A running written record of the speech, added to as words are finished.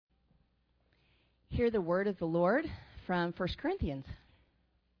Hear the word of the Lord from 1 Corinthians.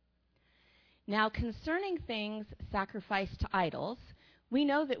 Now, concerning things sacrificed to idols, we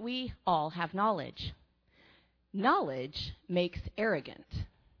know that we all have knowledge. Knowledge makes arrogant,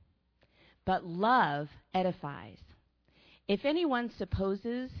 but love edifies. If anyone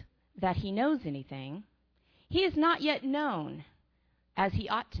supposes that he knows anything, he is not yet known as he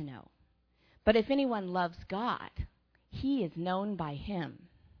ought to know. But if anyone loves God, he is known by him.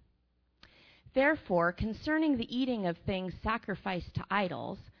 Therefore, concerning the eating of things sacrificed to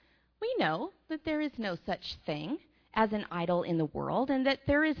idols, we know that there is no such thing as an idol in the world, and that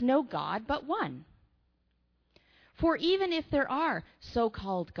there is no God but one. For even if there are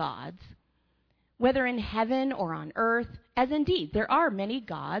so-called gods, whether in heaven or on earth, as indeed there are many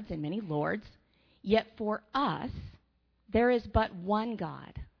gods and many lords, yet for us there is but one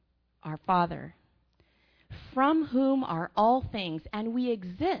God, our Father, from whom are all things, and we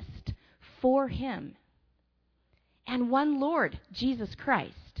exist for him, and one Lord, Jesus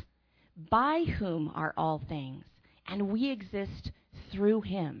Christ, by whom are all things, and we exist through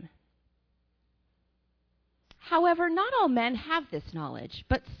him. However, not all men have this knowledge,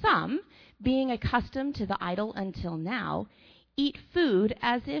 but some, being accustomed to the idol until now, eat food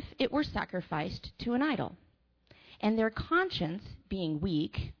as if it were sacrificed to an idol, and their conscience, being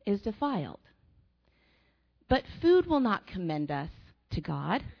weak, is defiled. But food will not commend us to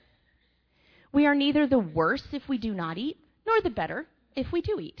God. We are neither the worse if we do not eat, nor the better if we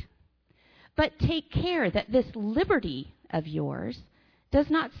do eat. But take care that this liberty of yours does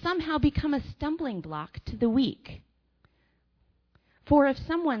not somehow become a stumbling block to the weak. For if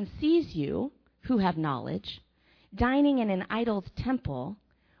someone sees you, who have knowledge, dining in an idol's temple,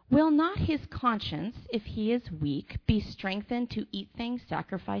 will not his conscience, if he is weak, be strengthened to eat things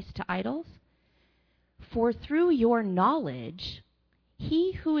sacrificed to idols? For through your knowledge,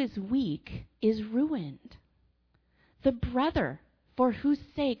 he who is weak is ruined, the brother for whose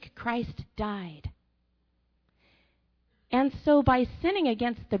sake Christ died. And so by sinning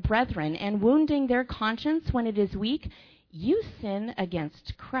against the brethren and wounding their conscience when it is weak, you sin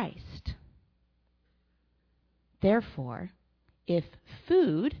against Christ. Therefore, if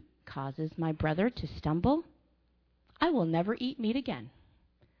food causes my brother to stumble, I will never eat meat again,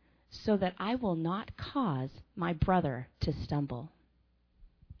 so that I will not cause my brother to stumble.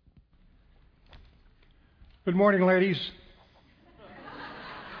 Good morning, ladies.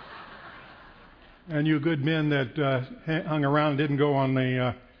 And you good men that hung around and didn't go on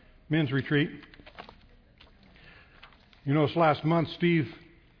the men's retreat. You know, this last month, Steve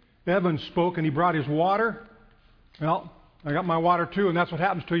Evans spoke and he brought his water. Well, I got my water too, and that's what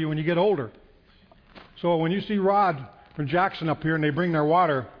happens to you when you get older. So when you see Rod or Jackson up here and they bring their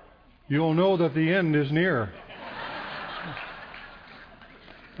water, you'll know that the end is near.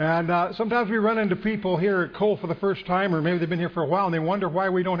 And sometimes we run into people here at Cole for the first time, or maybe they've been here for a while, and they wonder why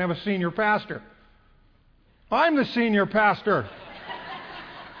we don't have a senior pastor. I'm the senior pastor.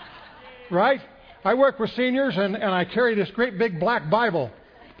 Right? I work with seniors, and I carry this great big black Bible.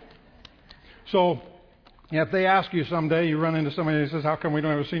 So if they ask you someday, you run into somebody that says, how come we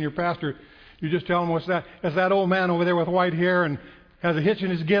don't have a senior pastor? You just tell them, what's that? It's that old man over there with white hair and has a hitch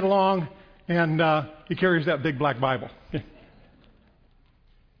in his get along, and he carries that big black Bible.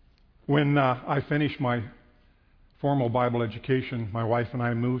 When I finished my formal Bible education, my wife and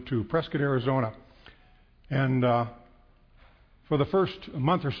I moved to Prescott, Arizona. And for the first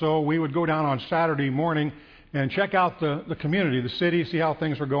month or so, we would go down on Saturday morning and check out the community, the city, see how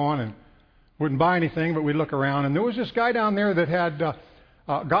things were going. And wouldn't buy anything, but we'd look around. And there was this guy down there that had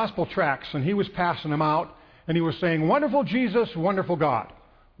gospel tracts, and he was passing them out. And he was saying, wonderful Jesus, wonderful God.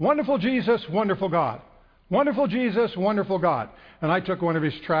 Wonderful Jesus, wonderful God. Wonderful Jesus, wonderful God. And I took one of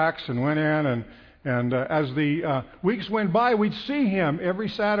his tracts and went in, and as the weeks went by, we'd see him every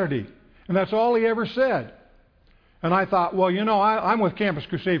Saturday. And that's all he ever said. And I thought, well, you know, I'm with Campus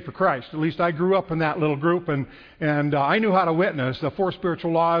Crusade for Christ. At least I grew up in that little group, and I knew how to witness the 4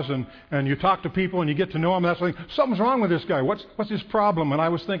 spiritual laws, and you talk to people and you get to know them. That's like, something's wrong with this guy. What's his problem? And I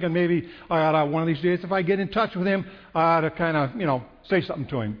was thinking maybe I ought to, one of these days, if I get in touch with him, I ought to kind of, say something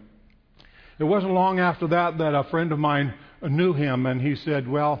to him. It wasn't long after that a friend of mine knew him, and he said,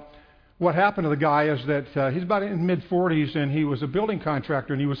 well, what happened to the guy is that he's about in mid-40s, and he was a building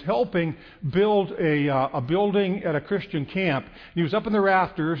contractor, and he was helping build a building at a Christian camp. He was up in the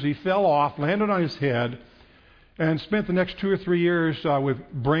rafters. He fell off, landed on his head, and spent the next 2 or 3 years with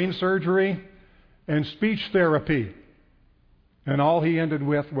brain surgery and speech therapy. And all he ended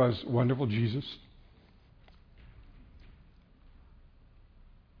with was, wonderful Jesus.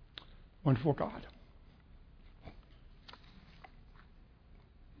 Wonderful God.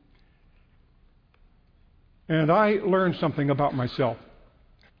 And I learned something about myself.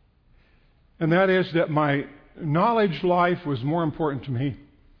 And that is that my knowledge life was more important to me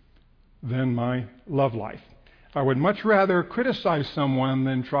than my love life. I would much rather criticize someone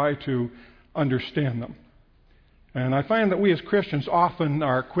than try to understand them. And I find that we as Christians often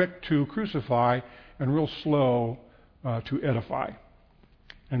are quick to crucify and real slow to edify.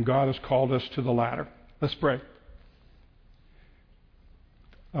 And God has called us to the latter. Let's pray.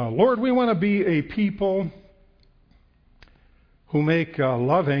 Lord, we want to be a people who make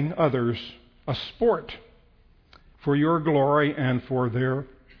loving others a sport for your glory and for their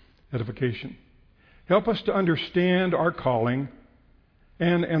edification. Help us to understand our calling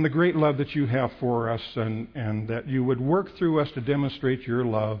and the great love that you have for us, and that you would work through us to demonstrate your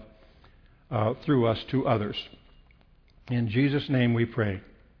love through us to others. In Jesus' name we pray.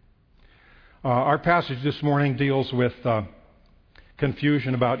 Our passage this morning deals with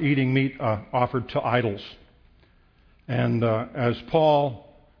confusion about eating meat offered to idols. And as Paul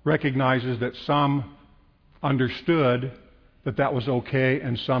recognizes that some understood that that was okay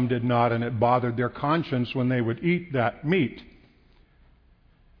and some did not, and it bothered their conscience when they would eat that meat.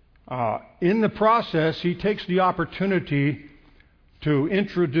 In the process, he takes the opportunity to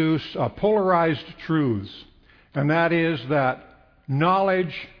introduce polarized truths, and that is that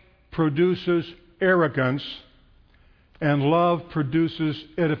knowledge produces arrogance and love produces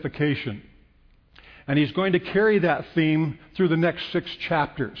edification. And he's going to carry that theme through the next 6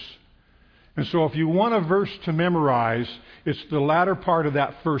 chapters. And so if you want a verse to memorize, it's the latter part of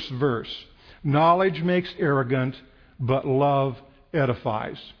that first verse. Knowledge makes arrogant, but love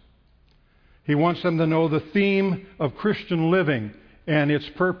edifies. He wants them to know the theme of Christian living and its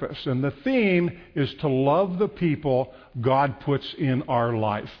purpose. And the theme is to love the people God puts in our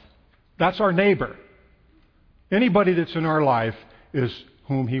life. That's our neighbor. Anybody that's in our life is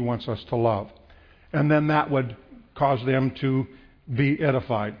whom he wants us to love. And then that would cause them to be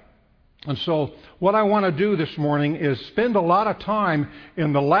edified. And so what I want to do this morning is spend a lot of time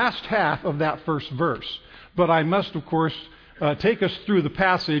in the last half of that first verse. But I must, of course, take us through the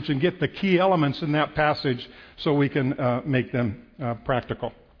passage and get the key elements in that passage so we can make them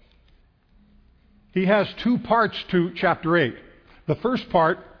practical. He has 2 parts to chapter 8. The first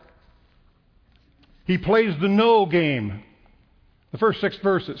part, he plays the no game. The first 6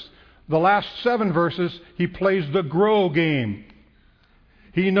 verses. The last 7 verses, he plays the grow game.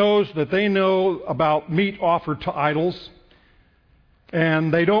 He knows that they know about meat offered to idols,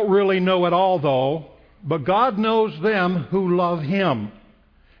 and they don't really know it all, though. But God knows them who love Him.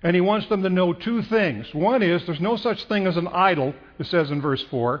 And He wants them to know 2 things. One is, there's no such thing as an idol, it says in verse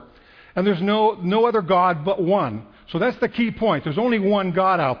 4. And there's no other God but one. So that's the key point. There's only one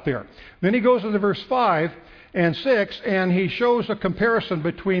God out there. Then he goes into verse 5 and 6, and he shows a comparison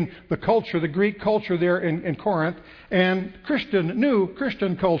between the culture, the Greek culture there in Corinth, and new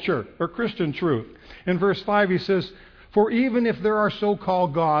Christian culture, or Christian truth. In verse 5 he says, "For even if there are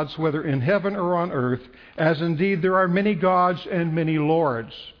so-called gods, whether in heaven or on earth, as indeed there are many gods and many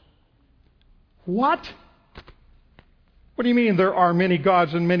lords." What? What do you mean there are many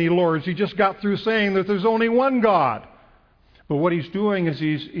gods and many lords? He just got through saying that there's only one God. But what he's doing is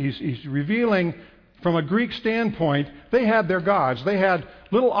he's revealing from a Greek standpoint, they had their gods. They had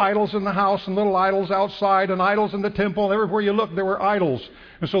little idols in the house and little idols outside and idols in the temple. Everywhere you looked, there were idols.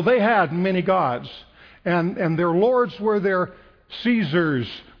 And so they had many gods. And their lords were their Caesars,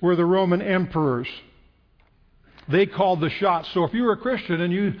 were the Roman emperors. They called the shots. So if you were a Christian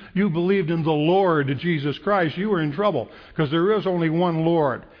and you believed in the Lord Jesus Christ, you were in trouble. Because there is only one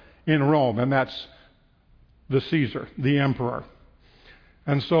Lord in Rome, and that's the Caesar, the emperor.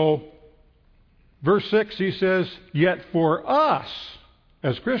 And so, verse 6, he says, "Yet for us,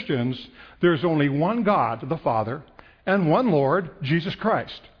 as Christians, there's only one God, the Father, and one Lord, Jesus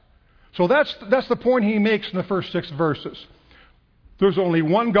Christ." So that's the point he makes in the first 6 verses. There's only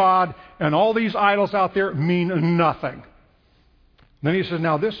one God, and all these idols out there mean nothing. Then he says,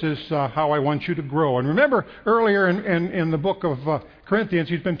 now this is how I want you to grow. And remember, earlier in the book of Corinthians,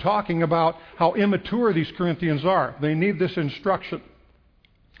 he's been talking about how immature these Corinthians are. They need this instruction.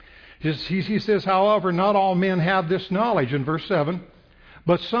 He says, however, not all men have this knowledge, in verse 7,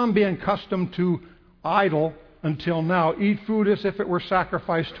 but some being accustomed to idol until now eat food as if it were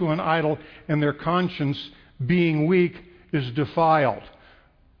sacrificed to an idol, and their conscience, being weak, is defiled.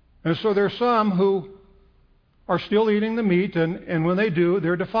 And so there are some who are still eating the meat, and when they do,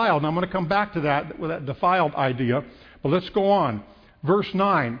 they're defiled. And I'm going to come back to that, with that defiled idea. But let's go on. Verse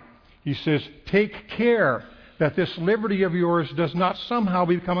 9, he says, "Take care that this liberty of yours does not somehow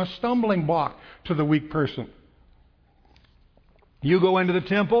become a stumbling block to the weak person." You go into the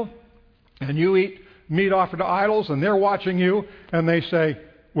temple, and you eat meat offered to idols, and they're watching you, and they say,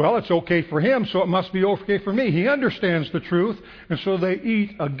 well, it's okay for him, so it must be okay for me. He understands the truth, and so they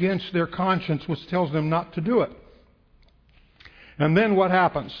eat against their conscience, which tells them not to do it. And then what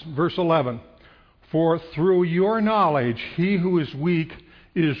happens? Verse 11. For through your knowledge, he who is weak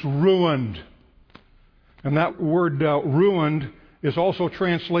is ruined. And that word ruined is also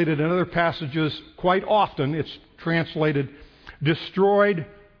translated in other passages quite often. It's translated destroyed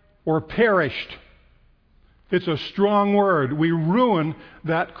or perished. It's a strong word. We ruin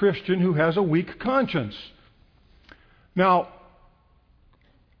that Christian who has a weak conscience. Now,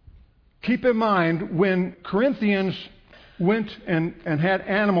 keep in mind, when Corinthians went and had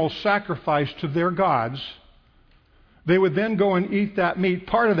animals sacrificed to their gods, they would then go and eat that meat.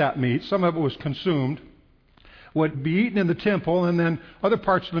 Part of that meat, some of it was consumed, would be eaten in the temple, and then other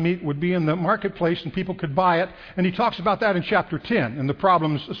parts of the meat would be in the marketplace and people could buy it. And he talks about that in chapter 10 and the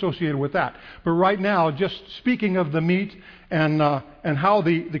problems associated with that. But right now, just speaking of the meat and how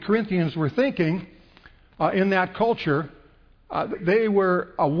the Corinthians were thinking in that culture, they were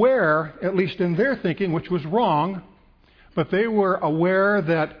aware, at least in their thinking, which was wrong, but they were aware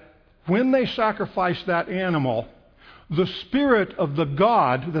that when they sacrificed that animal, the spirit of the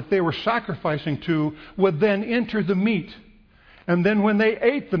god that they were sacrificing to would then enter the meat. And then when they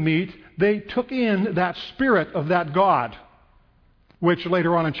ate the meat, they took in that spirit of that god, which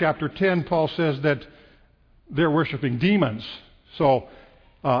later on in chapter 10, Paul says that they're worshiping demons. So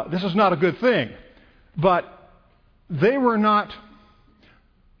this is not a good thing. But they were not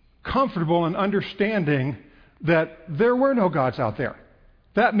comfortable in understanding that there were no gods out there.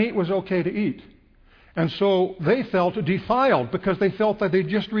 That meat was okay to eat. And so they felt defiled because they felt that they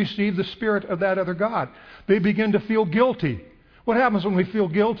just received the spirit of that other god. They begin to feel guilty. What happens when we feel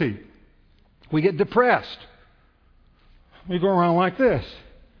guilty? We get depressed. We go around like this.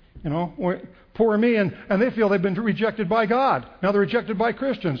 Poor me. And they feel they've been rejected by God. Now they're rejected by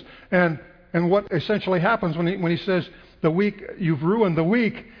Christians. And what essentially happens when he says the weak, you've ruined the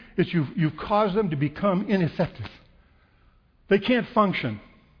weak, is you've caused them to become ineffective. They can't function.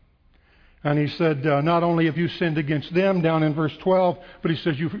 And he said, not only have you sinned against them, down in verse 12, but he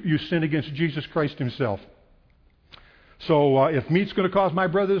says you sinned against Jesus Christ himself. So if meat's going to cause my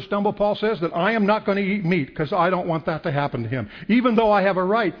brother to stumble, Paul says, that I am not going to eat meat because I don't want that to happen to him, even though I have a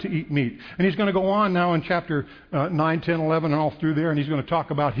right to eat meat. And he's going to go on now in chapter 9, 10, 11, and all through there, and he's going to talk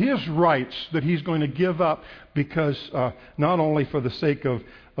about his rights that he's going to give up because not only for the sake of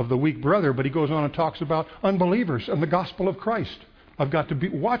the weak brother, but he goes on and talks about unbelievers and the gospel of Christ. I've got to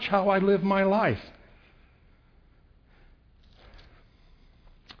watch how I live my life.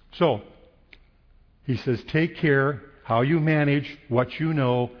 So, he says, take care how you manage what you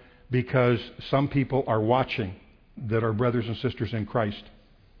know, because some people are watching that are brothers and sisters in Christ.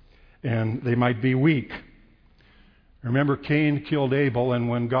 And they might be weak. Remember, Cain killed Abel, and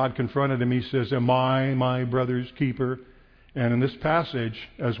when God confronted him, he says, am I my brother's keeper? And in this passage,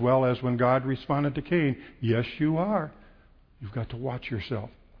 as well as when God responded to Cain, yes, you are. You've got to watch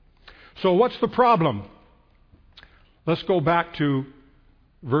yourself. So what's the problem? Let's go back to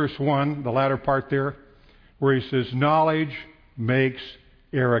verse 1, the latter part there, where he says, knowledge makes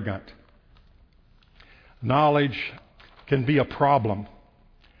arrogant. Knowledge can be a problem.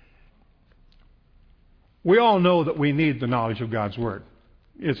 We all know that we need the knowledge of God's Word.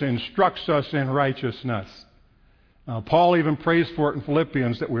 It instructs us in righteousness. Paul even prays for it in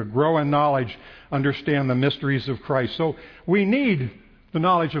Philippians, that we grow in knowledge, understand the mysteries of Christ. So we need the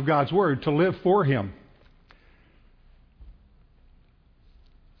knowledge of God's Word to live for Him.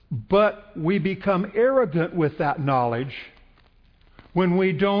 But we become arrogant with that knowledge when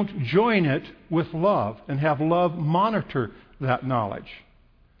we don't join it with love and have love monitor that knowledge.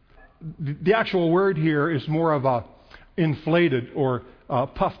 The actual word here is more of a inflated or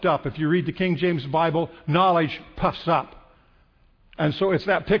puffed up. If you read the King James Bible, knowledge puffs up. And so it's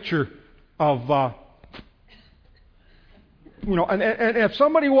that picture of, and if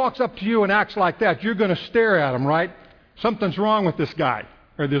somebody walks up to you and acts like that, you're going to stare at them, right? Something's wrong with this guy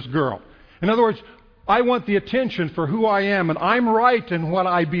or this girl. In other words, I want the attention for who I am, and I'm right in what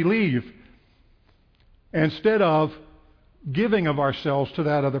I believe, instead of giving of ourselves to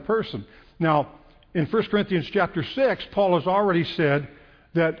that other person. Now, in 1 Corinthians chapter 6, Paul has already said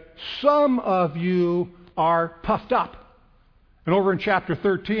that some of you are puffed up. And over in chapter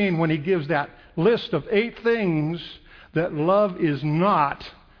 13, when he gives that list of 8 things that love is not,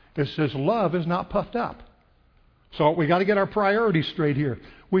 it says love is not puffed up. So we got to get our priorities straight here.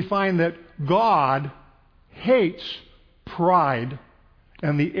 We find that God hates pride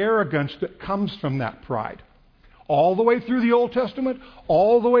and the arrogance that comes from that pride. all the way through the Old Testament,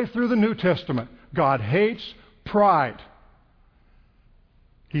 all the way through the New Testament. God hates pride.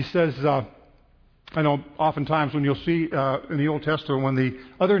 He says, I know oftentimes when you'll see in the Old Testament when the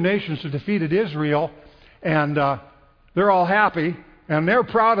other nations have defeated Israel and they're all happy and they're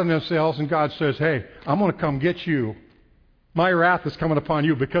proud of themselves, and God says, hey, I'm going to come get you. My wrath is coming upon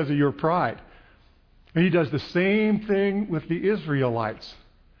you because of your pride. And He does the same thing with the Israelites.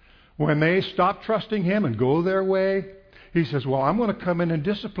 When they stop trusting Him and go their way, He says, well, I'm going to come in and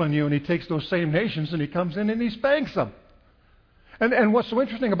discipline you. And He takes those same nations and He comes in and He spanks them. And what's so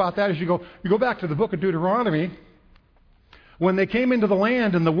interesting about that is you go back to the book of Deuteronomy. When they came into the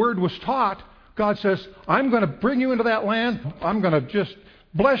land and the word was taught, God says, I'm going to bring you into that land. I'm going to just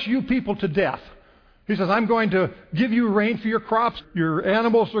bless you people to death. He says, I'm going to give you rain for your crops. Your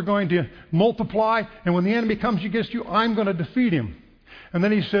animals are going to multiply. And when the enemy comes against you, I'm going to defeat him. And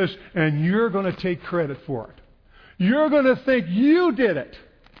then He says, and you're going to take credit for it. You're going to think you did it.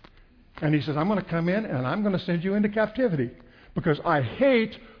 And He says, I'm going to come in and I'm going to send you into captivity because I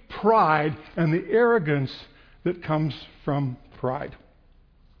hate pride and the arrogance that comes from pride.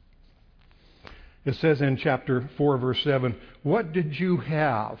 It says in chapter 4, verse 7, what did you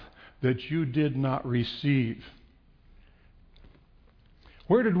have that you did not receive?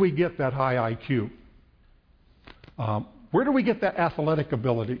 Where did we get that high IQ? Where do we get that athletic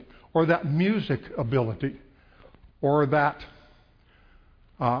ability or that music ability or that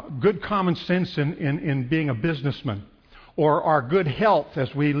good common sense in being a businessman or our good health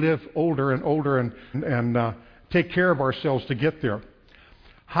as we live older and older and take care of ourselves to get there?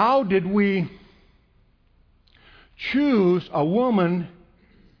 How did we choose a woman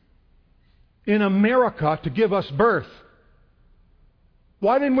in America to give us birth?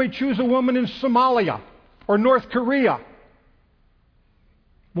 Why didn't we choose a woman in Somalia or North Korea?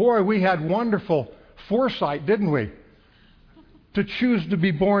 Boy, we had wonderful foresight, didn't we? To choose to be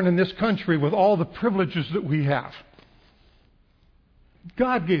born in this country with all the privileges that we have.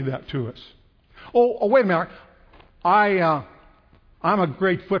 God gave that to us. Oh, wait a minute. I'm a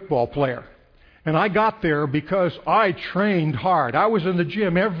great football player. And I got there because I trained hard. I was in the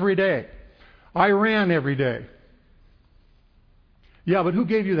gym every day. I ran every day. Yeah, but who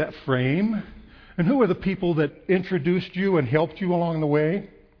gave you that frame? And who were the people that introduced you and helped you along the way?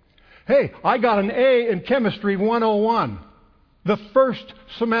 Hey, I got an A in Chemistry 101, the first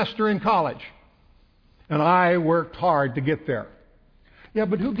semester in college. And I worked hard to get there. Yeah,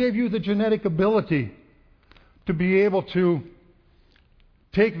 but who gave you the genetic ability to be able to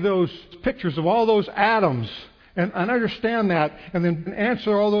take those pictures of all those atoms and understand that and then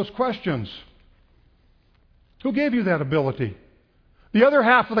answer all those questions? Who gave you that ability? The other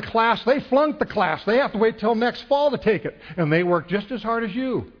half of the class, they flunked the class. They have to wait till next fall to take it. And they work just as hard as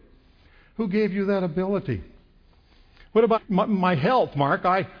you. Who gave you that ability? What about my health, Mark?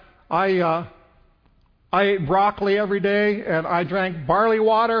 I ate broccoli every day and I drank barley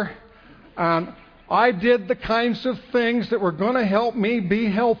water. And I did the kinds of things that were going to help me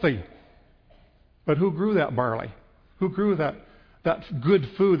be healthy. But who grew that barley? Who grew that good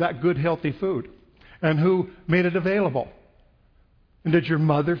food, that good healthy food? And who made it available? And did your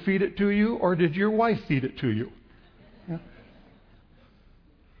mother feed it to you or did your wife feed it to you? Yeah.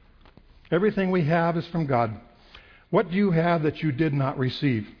 Everything we have is from God. What do you have that you did not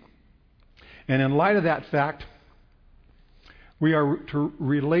receive? And in light of that fact, we are to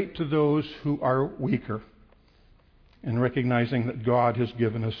relate to those who are weaker in recognizing that God has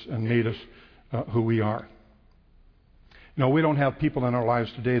given us and made us who we are. You know, we don't have people in our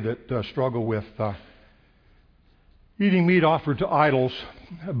lives today that struggle with eating meat offered to idols,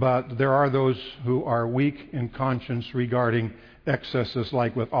 but there are those who are weak in conscience regarding excesses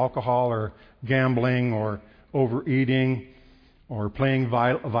like with alcohol or gambling or overeating or playing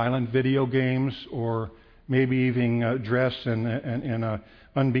violent video games or maybe even dress in an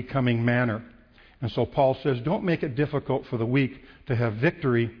unbecoming manner. And so Paul says, don't make it difficult for the weak to have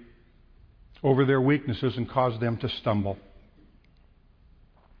victory over their weaknesses and cause them to stumble.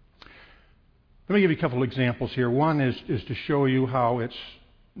 Let me give you a couple of examples here. One is to show you how it's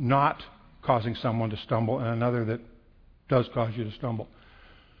not causing someone to stumble, and another that does cause you to stumble.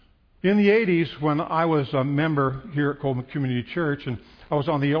 In the 80s, when I was a member here at Coleman Community Church, and I was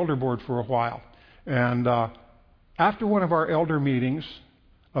on the elder board for a while, and after one of our elder meetings,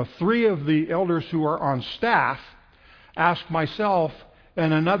 3 of the elders who are on staff asked myself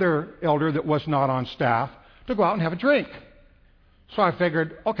and another elder that was not on staff to go out and have a drink. So I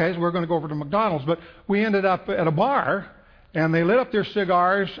figured, okay, so we're going to go over to McDonald's. But we ended up at a bar, and they lit up their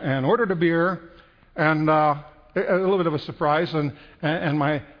cigars and ordered a beer. And a little bit of a surprise. And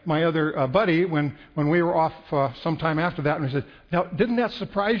my other buddy, when we were off sometime after that, and he said, "Now, didn't that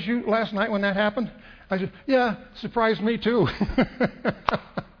surprise you last night when that happened?" I said, "Yeah, surprised me too."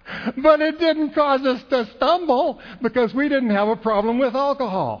 But it didn't cause us to stumble because we didn't have a problem with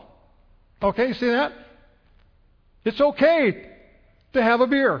alcohol. Okay, see that? It's okay to have a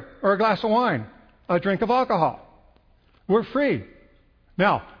beer or a glass of wine, a drink of alcohol. We're free.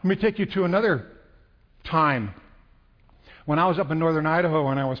 Now, let me take you to another time. When I was up in northern Idaho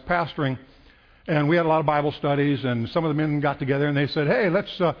and I was pastoring, and we had a lot of Bible studies, and some of the men got together and they said, "Hey,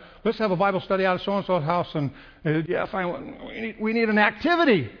 let's have a Bible study out of so-and-so's house." And yeah, fine. We need an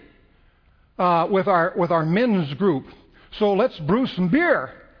activity with our men's group. So let's brew some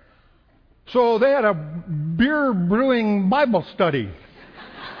beer. So they had a beer brewing Bible study.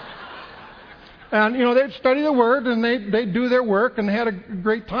 And, they'd study the Word, and they'd do their work, and they had a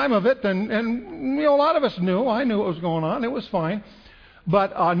great time of it. And a lot of us knew. I knew what was going on. It was fine.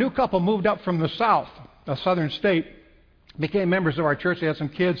 But a new couple moved up from the south, a southern state, became members of our church. They had some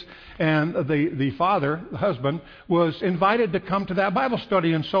kids, and the father, the husband, was invited to come to that Bible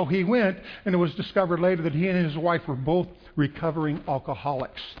study. And so he went, and it was discovered later that he and his wife were both recovering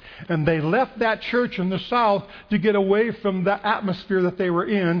alcoholics. And they left that church in the south to get away from the atmosphere that they were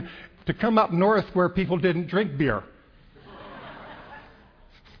in, to come up north where people didn't drink beer.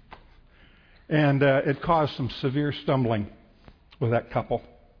 And it caused some severe stumbling with that couple.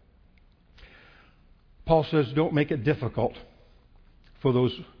 Paul says, don't make it difficult for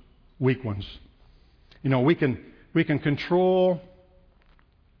those weak ones. We can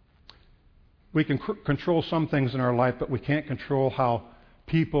control some things in our life, but we can't control how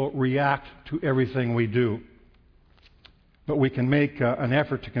people react to everything we do. But we can make an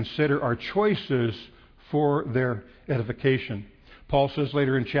effort to consider our choices for their edification. Paul says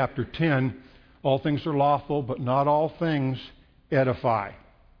later in chapter 10, all things are lawful, but not all things edify.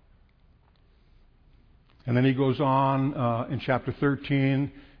 And then he goes on in chapter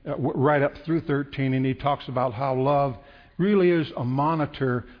 13, right up through 13, and he talks about how love really is a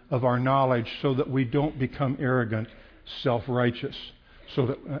monitor of our knowledge so that we don't become arrogant, self-righteous, so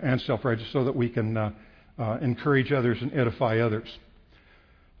that we can encourage others and edify others.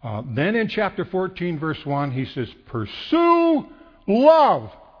 Then in chapter 14, verse 1, he says, pursue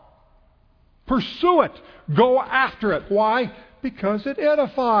love. Pursue it. Go after it. Why? Because it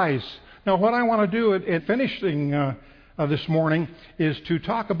edifies. Now, what I want to do at finishing this morning is to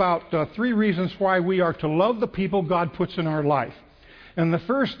talk about 3 reasons why we are to love the people God puts in our life. And the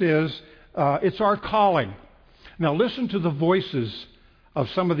first is, it's our calling. Now, listen to the voices of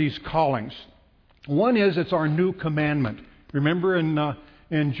some of these callings. One is, it's our new commandment. Remember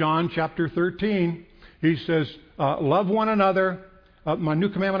in John chapter 13, he says, love one another. My new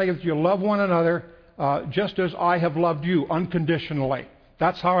commandment I give to you, love one another just as I have loved you, unconditionally.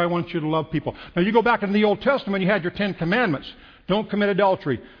 That's how I want you to love people. Now, you go back in the Old Testament, you had your 10 commandments. Don't commit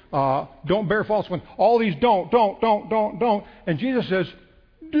adultery. Don't bear false witness. All these don't. And Jesus says,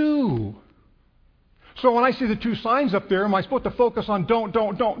 do. So when I see the 2 signs up there, am I supposed to focus on don't,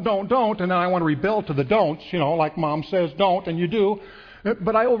 and then I want to rebel to the don'ts, like Mom says don't, and you do.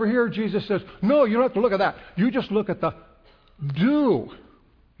 But over here, Jesus says, no, you don't have to look at that. You just look at the do.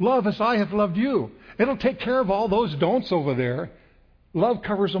 Love as I have loved you. It'll take care of all those don'ts over there. Love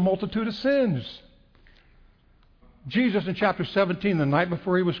covers a multitude of sins. Jesus in chapter 17, the night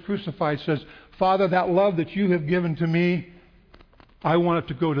before he was crucified, says, Father, that love that you have given to me, I want it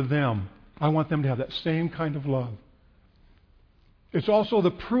to go to them. I want them to have that same kind of love. It's also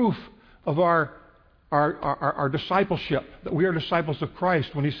the proof of our discipleship, that we are disciples of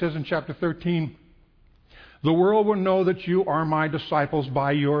Christ, when he says in chapter 13, the world will know that you are my disciples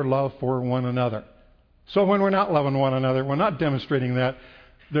by your love for one another. So when we're not loving one another, we're not demonstrating that,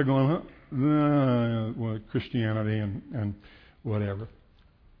 they're going, Christianity and whatever.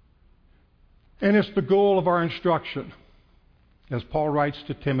 And it's the goal of our instruction. As Paul writes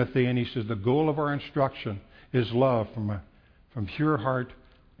to Timothy, and he says, the goal of our instruction is love from pure heart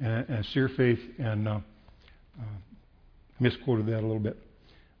and sincere faith. And misquoted that a little bit.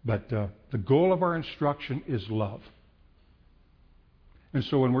 But the goal of our instruction is love. And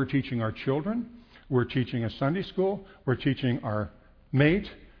so when we're teaching our children, we're teaching at Sunday school, we're teaching our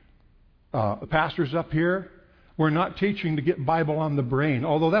mate, the pastors up here, we're not teaching to get Bible on the brain,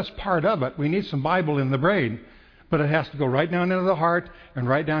 although that's part of it. We need some Bible in the brain. But it has to go right down into the heart and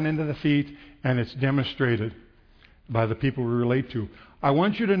right down into the feet, and it's demonstrated by the people we relate to. I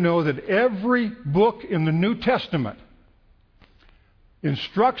want you to know that every book in the New Testament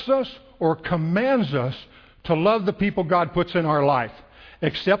instructs us or commands us to love the people God puts in our life,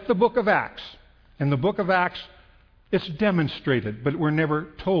 except the book of Acts. In the book of Acts, It's demonstrated, but we're never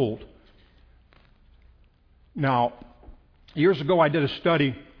told. Now, years ago I did a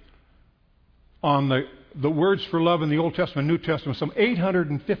study on the words for love in the Old Testament and New Testament. Some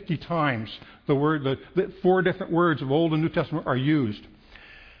 850 times the 4 different words of Old and New Testament are used.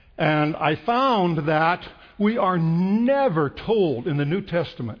 And I found that we are never told in the New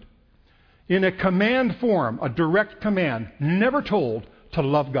Testament, in a command form, a direct command, never told to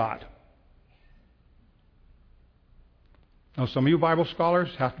love God. Now, some of you Bible scholars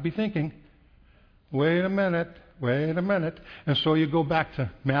have to be thinking, wait a minute. And so you go back to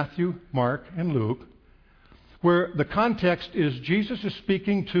Matthew, Mark, and Luke, where the context is Jesus is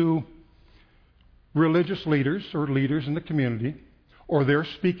speaking to religious leaders or leaders in the community, or they're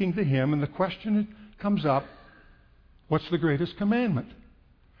speaking to him, and the question comes up, what's the greatest commandment?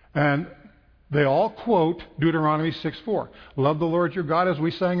 And they all quote Deuteronomy 6:4. Love the Lord your God, as we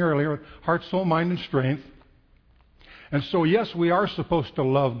sang earlier, with heart, soul, mind, and strength. And so, yes, we are supposed to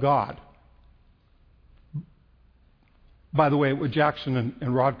love God. By the way, when Jackson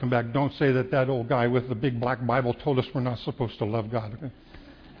and Rod come back, don't say that old guy with the big black Bible told us we're not supposed to love God. Okay?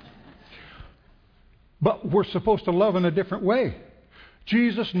 But we're supposed to love in a different way.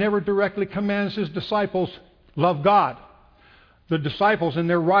 Jesus never directly commands his disciples, love God. The disciples in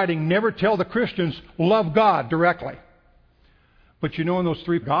their writing never tell the Christians, love God directly. But you know, in those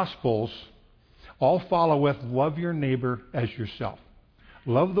 3 Gospels, all follow with, love your neighbor as yourself.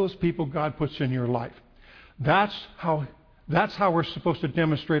 Love those people God puts in your life. That's how we're supposed to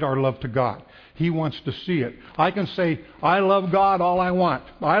demonstrate our love to God. He wants to see it. I can say, I love God all I want.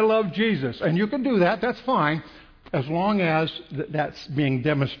 I love Jesus. And you can do that. That's fine. As long as that's being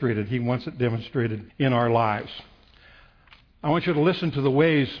demonstrated. He wants it demonstrated in our lives. I want you to listen to the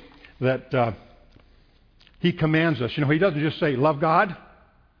ways that he commands us. You know, he doesn't just say, love God.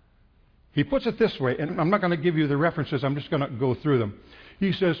 He puts it this way, and I'm not going to give you the references. I'm just going to go through them.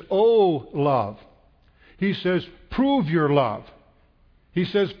 He says, oh, love. He says, prove your love. He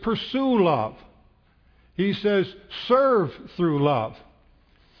says, pursue love. He says, serve through love.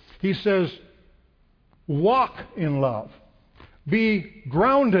 He says, walk in love. Be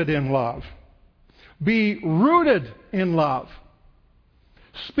grounded in love. Be rooted in love.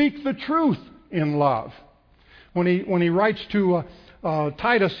 Speak the truth in love. When he writes to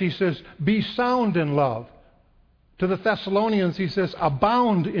Titus, he says, be sound in love. To the Thessalonians, he says,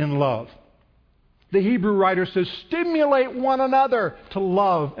 abound in love. The Hebrew writer says, stimulate one another to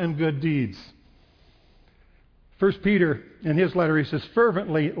love and good deeds. 1 Peter, in his letter, he says,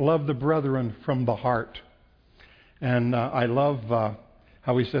 fervently love the brethren from the heart. And I love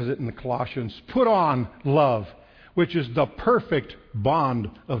how he says it in the Colossians, put on love, which is the perfect bond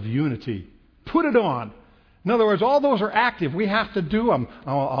of unity. Put it on. In other words, all those are active. We have to do them.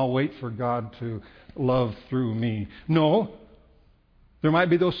 I'll wait for God to love through me. No. There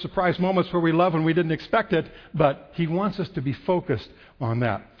might be those surprise moments where we love and we didn't expect it, but he wants us to be focused on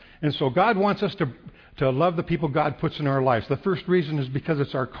that. And so God wants us to love the people God puts in our lives. The first reason is because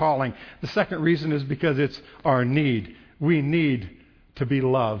it's our calling. The second reason is because it's our need. We need to be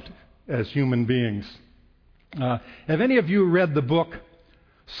loved as human beings. Have any of you read the book,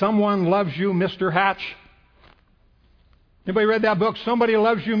 Someone Loves You, Mr. Hatch? Anybody read that book, Somebody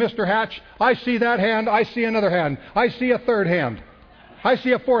Loves You, Mr. Hatch? I see that hand. I see another hand. I see a third hand. I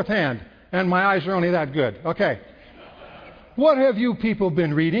see a fourth hand. And my eyes are only that good. Okay. What have you people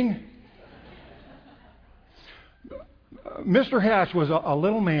been reading? Mr. Hatch was a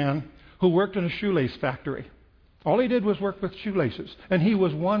little man who worked in a shoelace factory. All he did was work with shoelaces. And he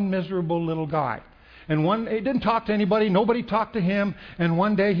was one miserable little guy. And he didn't talk to anybody. Nobody talked to him. And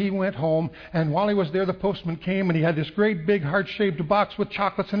one day he went home. And while he was there, the postman came. And he had this great big heart-shaped box with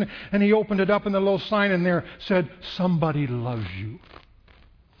chocolates in it. And he opened it up. And the little sign in there said, somebody loves you.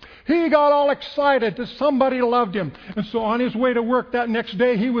 He got all excited that somebody loved him. And so on his way to work that next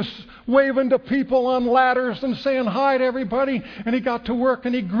day, he was waving to people on ladders and saying hi to everybody. And he got to work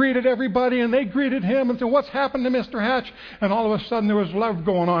and he greeted everybody and they greeted him and said, what's happened to Mr. Hatch? And all of a sudden there was love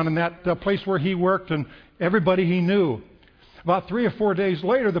going on in that place where he worked and everybody he knew. About 3 or 4 days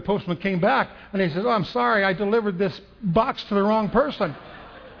later, the postman came back and he said, I'm sorry, I delivered this box to the wrong person.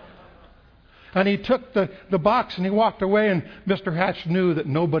 And he took the box and he walked away, and Mr. Hatch knew that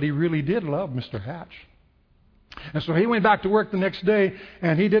nobody really did love Mr. Hatch. And so he went back to work the next day,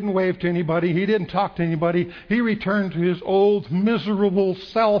 and he didn't wave to anybody. He didn't talk to anybody. He returned to his old miserable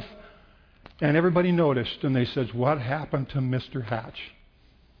self. And everybody noticed, and they said, what happened to Mr. Hatch?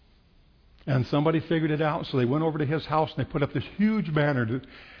 And somebody figured it out, so they went over to his house and they put up this huge banner.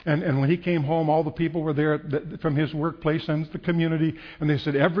 And when he came home, all the people were there from his workplace and the community, and they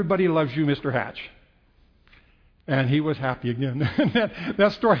said, everybody loves you, Mr. Hatch. And he was happy again.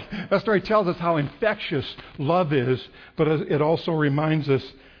 that story tells us how infectious love is, but it also reminds us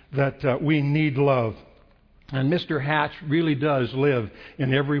that we need love. And Mr. Hatch really does live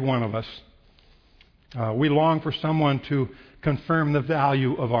in every one of us. We long for someone to confirm the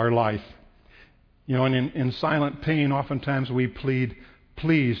value of our life. And in silent pain, oftentimes we plead,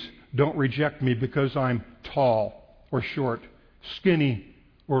 please don't reject me because I'm tall or short, skinny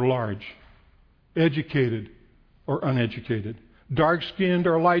or large, educated or uneducated, dark-skinned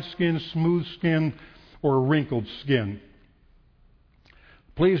or light-skinned, smooth-skinned or wrinkled skin.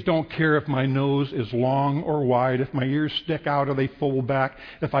 Please don't care if my nose is long or wide, if my ears stick out or they fold back,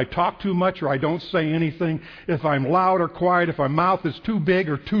 if I talk too much or I don't say anything, if I'm loud or quiet, if my mouth is too big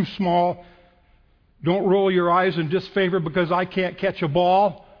or too small. Don't roll your eyes in disfavor because I can't catch a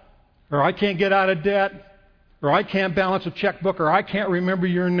ball, or I can't get out of debt, or I can't balance a checkbook, or I can't remember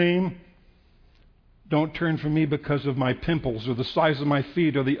your name. Don't turn from me because of my pimples or the size of my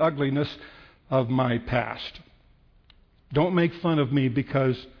feet or the ugliness of my past. Don't make fun of me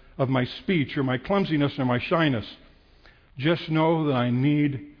because of my speech or my clumsiness or my shyness. Just know that I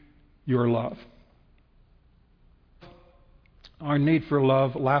need your love. Our need for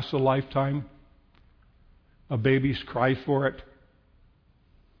love lasts a lifetime. A baby's cry for it.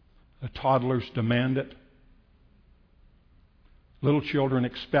 The toddlers demand it. Little children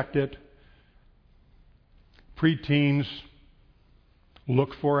expect it. Preteens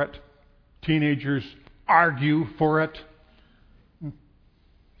look for it. Teenagers argue for it.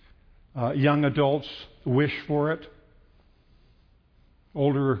 Young adults wish for it.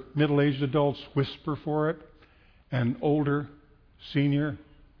 Older middle-aged adults whisper for it. And older senior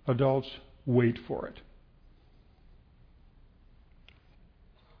adults wait for it.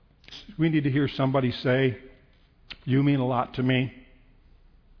 We need to hear somebody say, "You mean a lot to me.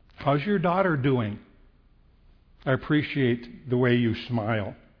 How's your daughter doing? I appreciate the way you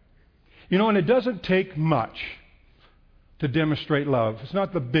smile." And it doesn't take much to demonstrate love. It's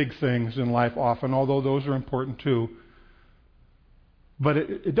not the big things in life often, although those are important too. But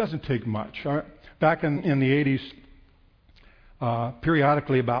it doesn't take much. Back in the 80s,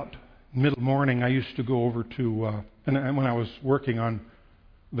 periodically about middle morning, I used to go over to, and when I was working on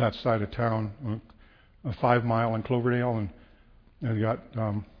that side of town, a 5 mile in Cloverdale, and they got,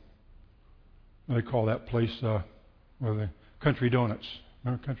 what do they call that place, where the Country Donuts.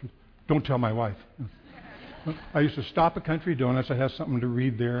 Remember Country? Don't tell my wife. I used to stop at Country Donuts. I had something to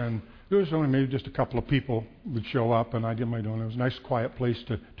read there, and there was only maybe just a couple of people would show up, and I did my donut. It was a nice, quiet place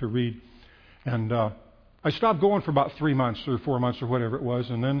to read. And I stopped going for about 3 months or 4 months or whatever it was,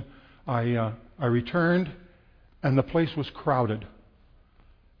 and then I returned, and the place was crowded.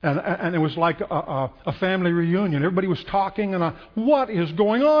 And it was like a family reunion. Everybody was talking, and what is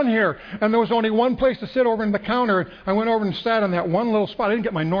going on here? And there was only one place to sit over in the counter. I went over and sat in that one little spot. I didn't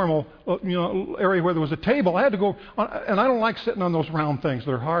get my normal area where there was a table. I had to go, and I don't like sitting on those round things.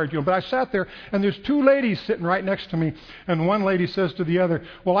 They're hard, But I sat there, and there's 2 ladies sitting right next to me. And one lady says to the other,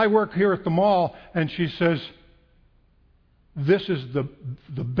 "Well, I work here at the mall." And she says, "This is the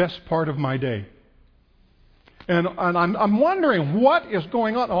best part of my day." And I'm wondering what is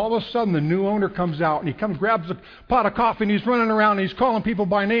going on. All of a sudden, the new owner comes out, and he comes, grabs a pot of coffee, and he's running around, and he's calling people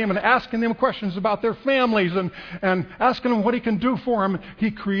by name and asking them questions about their families and asking them what he can do for them.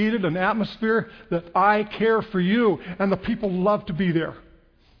 He created an atmosphere that I care for you, and the people love to be there.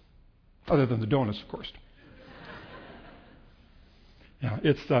 Other than the donuts, of course. Yeah,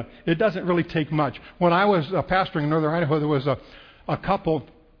 it doesn't really take much. When I was pastoring in Northern Idaho, there was a couple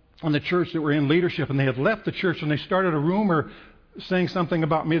on the church that were in leadership, and they had left the church, and they started a rumor saying something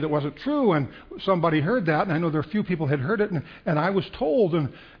about me that wasn't true, and somebody heard that, and I know there are a few people had heard it, and I was told,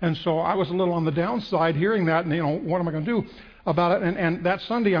 and so I was a little on the downside hearing that, and what am I going to do about it? And that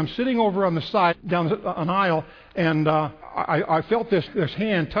Sunday, I'm sitting over on the side, down an aisle, and I felt this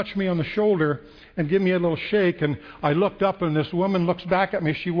hand touch me on the shoulder and give me a little shake, and I looked up, and this woman looks back at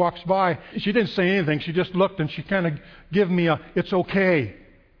me. She walks by. She didn't say anything. She just looked, and she kind of gave me "it's okay.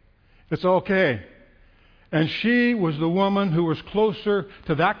 It's okay." And she was the woman who was closer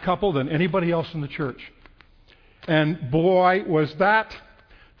to that couple than anybody else in the church. And boy, was that,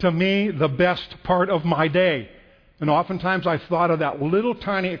 to me, the best part of my day. And oftentimes I thought of that little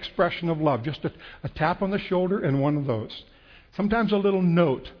tiny expression of love, just a tap on the shoulder and one of those. Sometimes a little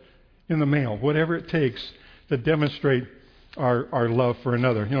note in the mail, whatever it takes to demonstrate our love for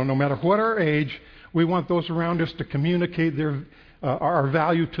another. No matter what our age, we want those around us to communicate our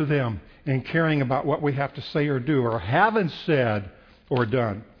value to them in caring about what we have to say or do or haven't said or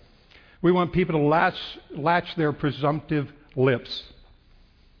done. We want people to latch their presumptive lips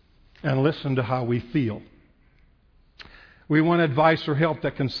and listen to how we feel. We want advice or help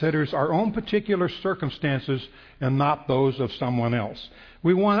that considers our own particular circumstances and not those of someone else.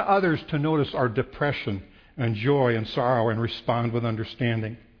 We want others to notice our depression and joy and sorrow and respond with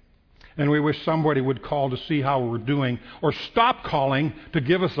understanding. And we wish somebody would call to see how we're doing or stop calling to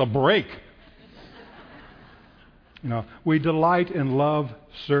give us a break. We delight in love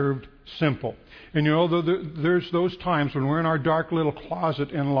served simple. And there's those times when we're in our dark little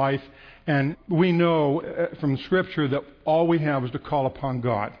closet in life and we know from Scripture that all we have is to call upon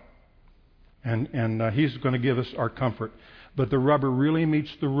God. And He's going to give us our comfort. But the rubber really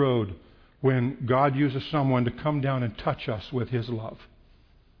meets the road when God uses someone to come down and touch us with His love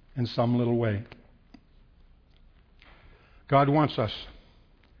in some little way. God wants us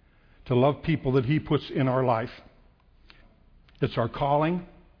to love people that He puts in our life. It's our calling,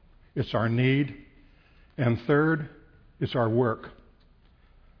 it's our need, and third, it's our work.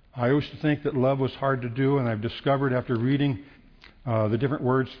 I used to think that love was hard to do, and I've discovered after reading the different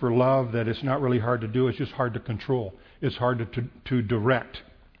words for love that it's not really hard to do, it's just hard to control. It's hard to direct.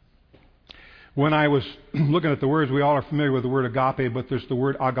 When I was looking at the words, we all are familiar with the word agape, but there's the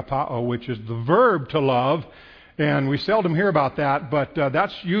word agapao, which is the verb to love, and we seldom hear about that, but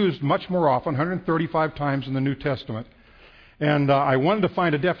that's used much more often, 135 times in the New Testament. And I wanted to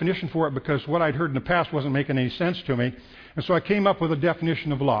find a definition for it because what I'd heard in the past wasn't making any sense to me. And so I came up with a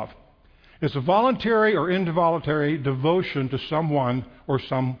definition of love. It's a voluntary or involuntary devotion to someone or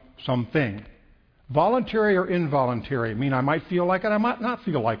something. Voluntary or involuntary. I mean, I might feel like it, I might not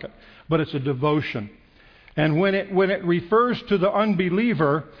feel like it. But it's a devotion. And when it refers to the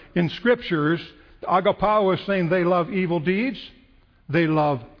unbeliever in Scriptures, agapao is saying they love evil deeds. They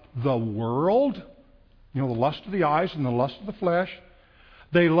love the world. The lust of the eyes and the lust of the flesh.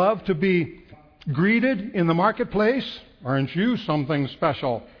 They love to be greeted in the marketplace. Aren't you something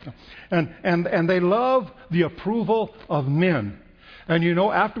special? And they love the approval of men. And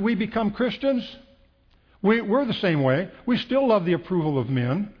after we become Christians, we're the same way. We still love the approval of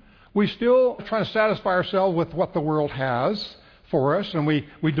men. We still try to satisfy ourselves with what the world has for us, and we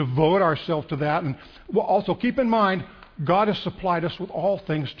devote ourselves to that. And also keep in mind, God has supplied us with all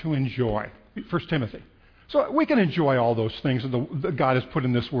things to enjoy. 1 Timothy. So we can enjoy all those things that God has put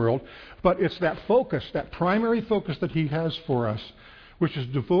in this world, but it's that focus, that primary focus that He has for us, which is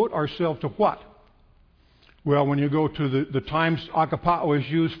devote ourselves to what? Well, when you go to the times agapao is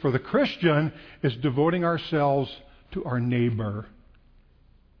used for the Christian, is devoting ourselves to our neighbor,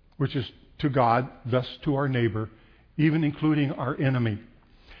 which is to God, thus to our neighbor, even including our enemy.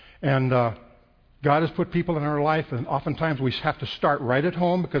 And God has put people in our life, and oftentimes we have to start right at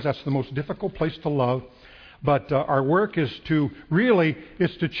home because that's the most difficult place to love. But our work is to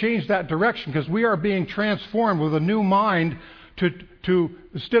change that direction because we are being transformed with a new mind to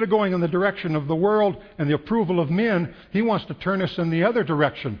instead of going in the direction of the world and the approval of men, He wants to turn us in the other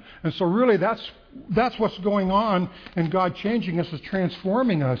direction. And so really that's what's going on, and God changing us is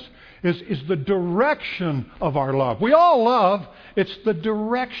transforming us, is the direction of our love. We all love, it's the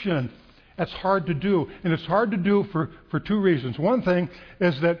direction. That's hard to do, and it's hard to do for two reasons. One thing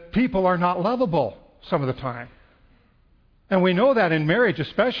is that people are not lovable some of the time. And we know that in marriage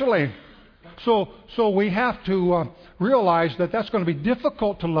especially. So we have to realize that that's going to be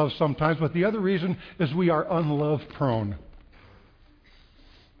difficult to love sometimes, but the other reason is we are unlove prone.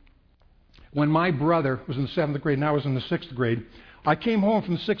 When my brother was in the 7th grade and I was in the 6th grade, I came home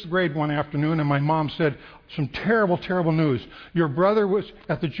from the 6th grade one afternoon and my mom said, some terrible, terrible news. Your brother was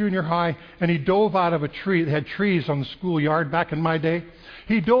at the junior high and he dove out of a tree. They had trees on the schoolyard back in my day.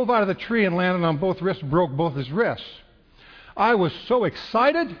 He dove out of the tree and landed on both wrists, broke both his wrists. I was so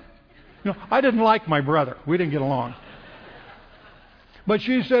excited. I didn't like my brother. We didn't get along. But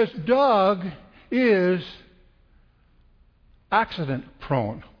she says, Doug is accident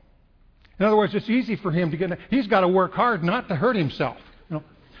prone. In other words, it's easy for him to get. He's got to work hard not to hurt himself.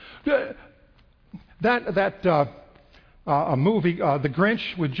 A movie, The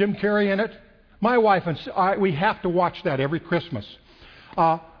Grinch, with Jim Carrey in it. My wife and I, we have to watch that every Christmas.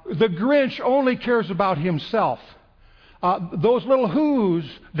 The Grinch only cares about himself. Those little Who's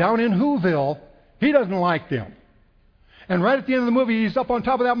down in Whoville, he doesn't like them. And right at the end of the movie, he's up on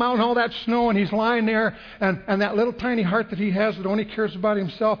top of that mountain, all that snow, and he's lying there, and that little tiny heart that he has that only cares about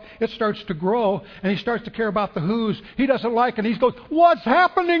himself, it starts to grow, and he starts to care about the Who's. He doesn't like it, and he goes, what's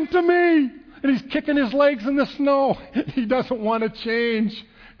happening to me? And he's kicking his legs in the snow. He doesn't want to change.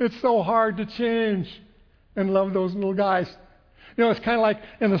 It's so hard to change and love those little guys. It's kind of like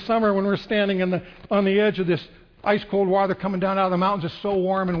in the summer when we're standing on the edge of this ice cold water coming down out of the mountains. It's so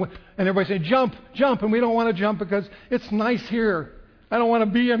warm, and everybody's saying, jump, jump, and we don't want to jump because it's nice here. I don't want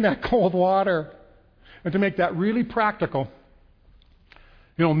to be in that cold water. And to make that really practical,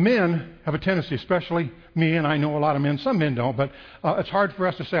 You know, men have a tendency, especially me, and I know a lot of men, some men don't, but it's hard for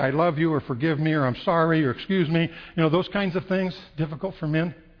us to say, I love you, or forgive me, or I'm sorry, or excuse me. You know, those kinds of things, difficult for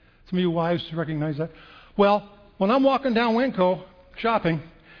men. Some of you wives recognize that. Well, when I'm walking down Winco shopping,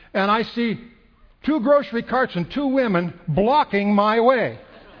 and I see 2 grocery carts and 2 women blocking my way,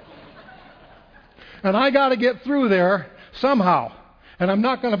 and I got to get through there somehow, and I'm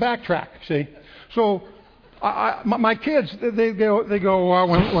not going to backtrack, see? So my kids, they go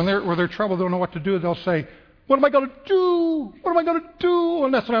when they're troubled, they don't know what to do. They'll say, "What am I going to do? What am I going to do?"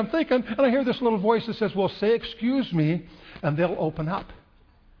 And that's what I'm thinking. And I hear this little voice that says, "Well, say excuse me," and they'll open up.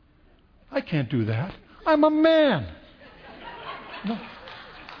 I can't do that. I'm a man. No.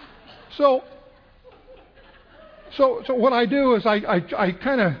 So what I do is I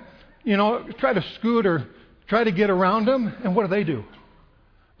kind of, you know, try to scoot or try to get around them. And what do?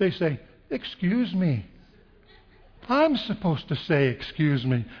 They say, "Excuse me." I'm supposed to say excuse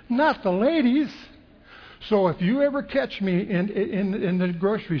me, not the ladies. So if you ever catch me in the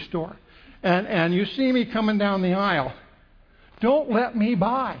grocery store and you see me coming down the aisle, don't let me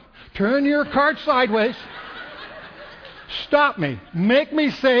by. Turn your cart sideways. Stop me. Make me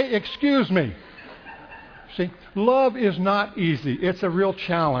say excuse me. See, love is not easy. It's a real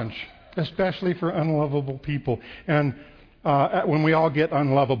challenge, especially for unlovable people, and when we all get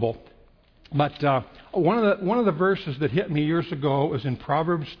unlovable. But one of the verses that hit me years ago was in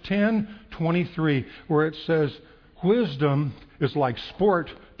Proverbs 10:23, where it says, "Wisdom is like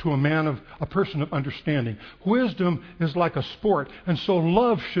sport to a person of understanding." Wisdom is like a sport, and so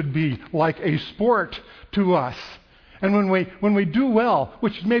love should be like a sport to us. And when we do well,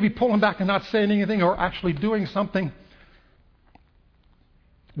 which is maybe pulling back and not saying anything or actually doing something,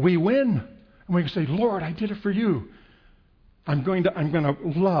 we win, and we can say, "Lord, I did it for you. I'm going to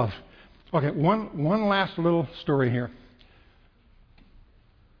love." Okay, one last little story here.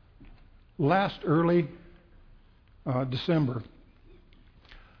 Last early December,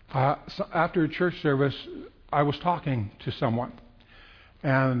 after a church service, I was talking to someone,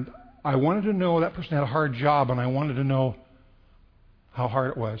 and I wanted to know, that person had a hard job, and I wanted to know how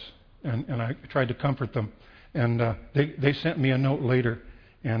hard it was, and I tried to comfort them, and they sent me a note later,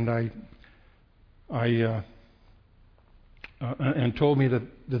 and and told me that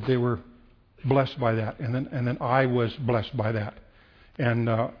they were blessed by that, and then I was blessed by that, and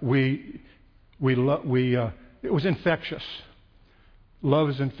it was infectious. Love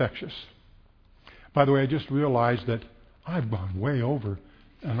is infectious. By the way, I just realized that I've gone way over,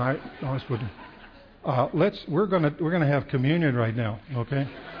 and we're gonna have communion right now, okay?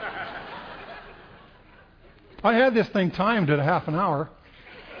 I had this thing timed at a half an hour.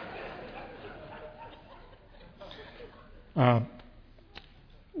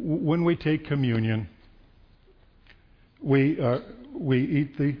 When we take communion, we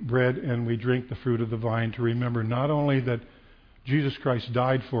eat the bread and we drink the fruit of the vine to remember not only that Jesus Christ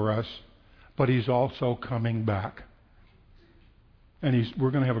died for us, but He's also coming back. And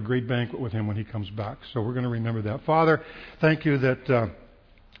we're going to have a great banquet with Him when He comes back. So we're going to remember that. Father, thank you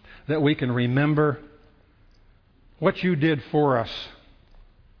that we can remember what you did for us.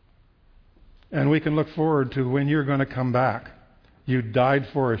 And we can look forward to when you're going to come back. You died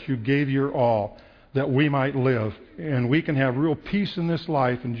for us. You gave your all that we might live. And we can have real peace in this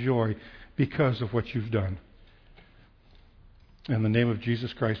life and joy because of what you've done. In the name of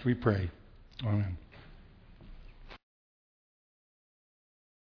Jesus Christ we pray. Amen.